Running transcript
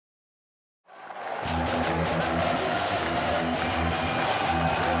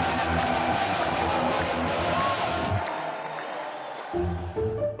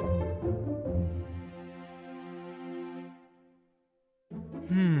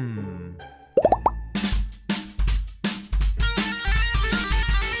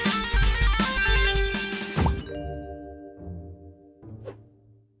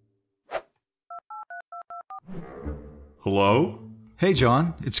Hello? Hey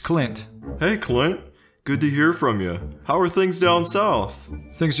John, it's Clint. Hey Clint, good to hear from you. How are things down south?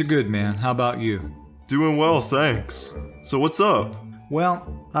 Things are good, man. How about you? Doing well, thanks. So what's up?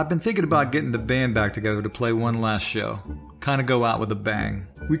 Well, I've been thinking about getting the band back together to play one last show. Kinda go out with a bang.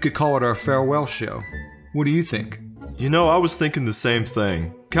 We could call it our farewell show. What do you think? You know, I was thinking the same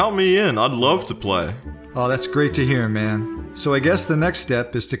thing. Count me in, I'd love to play. Oh, that's great to hear, man. So I guess the next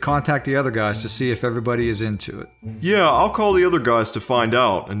step is to contact the other guys to see if everybody is into it. Yeah, I'll call the other guys to find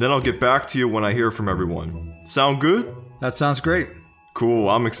out, and then I'll get back to you when I hear from everyone. Sound good? That sounds great. Cool,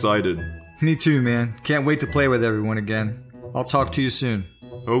 I'm excited. Me too, man. Can't wait to play with everyone again. I'll talk to you soon.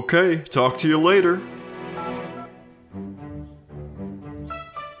 Okay, talk to you later.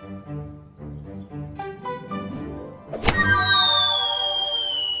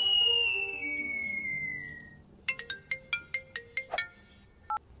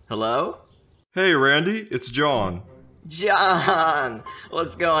 Hello? Hey Randy, it's John. John!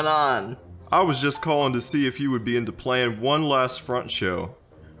 What's going on? I was just calling to see if you would be into playing one last front show.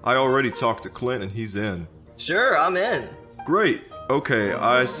 I already talked to Clint and he's in. Sure, I'm in. Great. Okay,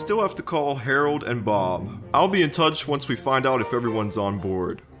 I still have to call Harold and Bob. I'll be in touch once we find out if everyone's on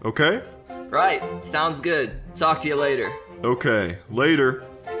board. Okay? Right, sounds good. Talk to you later. Okay, later.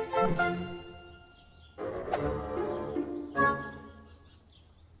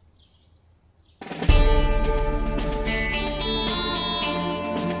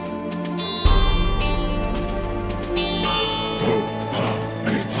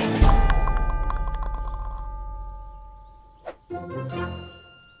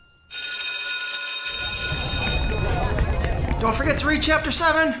 Don't forget to read Chapter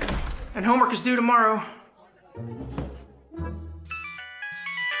 7, and homework is due tomorrow.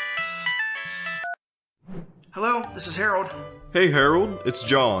 Hello, this is Harold. Hey Harold, it's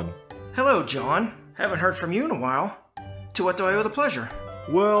John. Hello, John. Haven't heard from you in a while. To what do I owe the pleasure?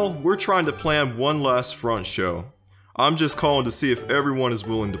 Well, we're trying to plan one last front show. I'm just calling to see if everyone is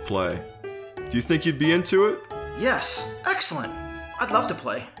willing to play. Do you think you'd be into it? Yes, excellent. I'd love to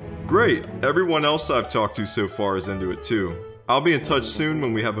play. Great, everyone else I've talked to so far is into it too. I'll be in touch soon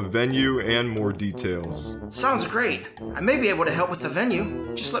when we have a venue and more details. Sounds great. I may be able to help with the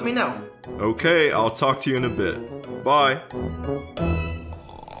venue. Just let me know. Okay, I'll talk to you in a bit. Bye.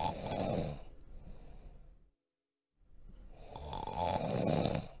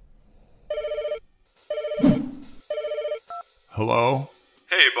 Hello?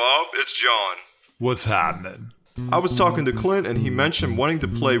 Hey Bob, it's John. What's happening? I was talking to Clint and he mentioned wanting to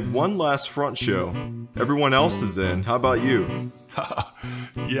play one last front show. Everyone else is in. How about you?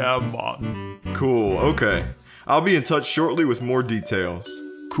 Yeah, man. Cool, okay. I'll be in touch shortly with more details.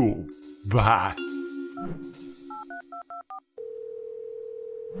 Cool. Bye.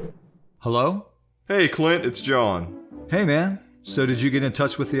 Hello? Hey Clint, it's John. Hey man, so did you get in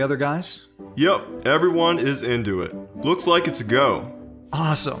touch with the other guys? Yep, everyone is into it. Looks like it's a go.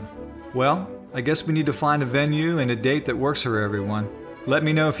 Awesome. Well, I guess we need to find a venue and a date that works for everyone. Let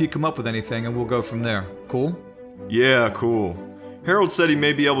me know if you come up with anything and we'll go from there. Cool? Yeah, cool. Harold said he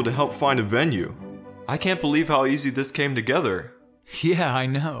may be able to help find a venue. I can't believe how easy this came together. Yeah, I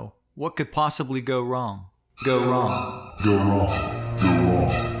know. What could possibly go wrong? Go wrong. Go wrong. Go wrong.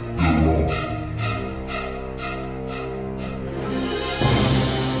 Go wrong.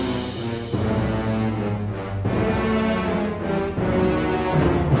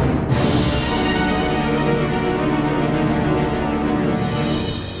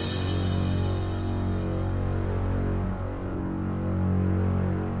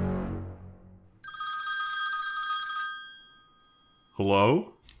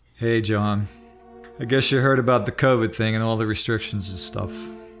 Hello? Hey John. I guess you heard about the COVID thing and all the restrictions and stuff.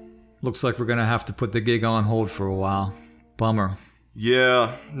 Looks like we're gonna have to put the gig on hold for a while. Bummer.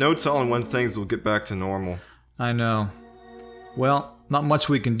 Yeah, no telling when things will get back to normal. I know. Well, not much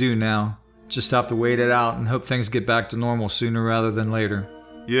we can do now. Just have to wait it out and hope things get back to normal sooner rather than later.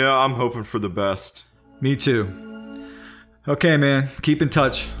 Yeah, I'm hoping for the best. Me too. Okay man, keep in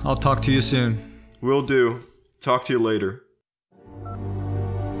touch. I'll talk to you soon. Will do. Talk to you later.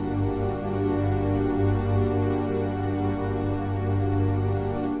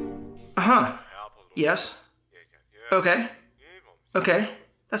 Uh-huh. Yes. Okay. Okay.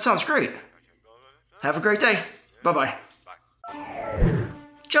 That sounds great. Have a great day. Bye-bye.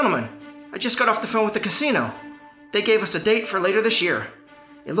 Gentlemen, I just got off the phone with the casino. They gave us a date for later this year.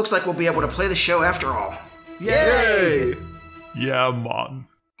 It looks like we'll be able to play the show after all. Yay! Yeah, man.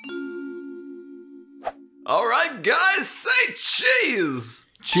 Alright guys, say cheese!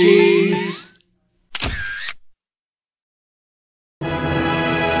 Cheese!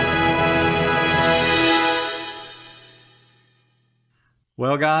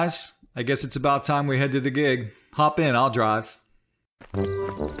 Well, guys, I guess it's about time we head to the gig. Hop in, I'll drive.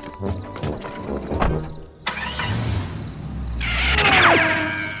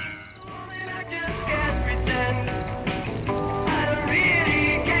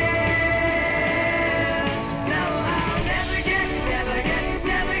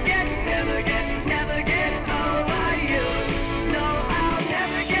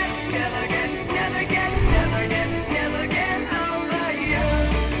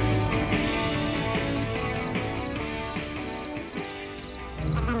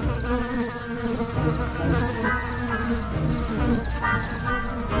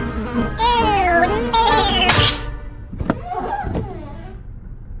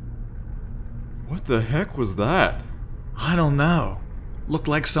 What the heck was that? I don't know. Looked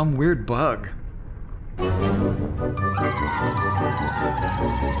like some weird bug.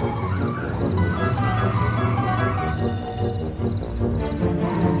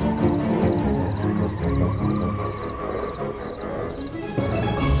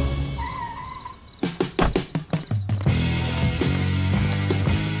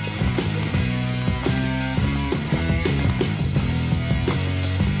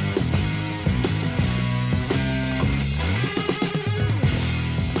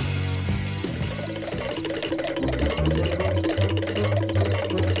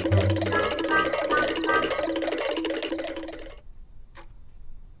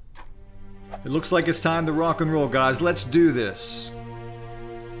 It looks like it's time to rock and roll, guys. Let's do this.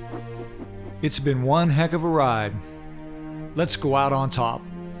 It's been one heck of a ride. Let's go out on top.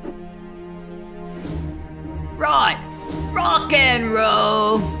 Right, rock and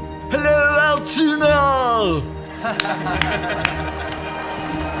roll. Hello, Altoona!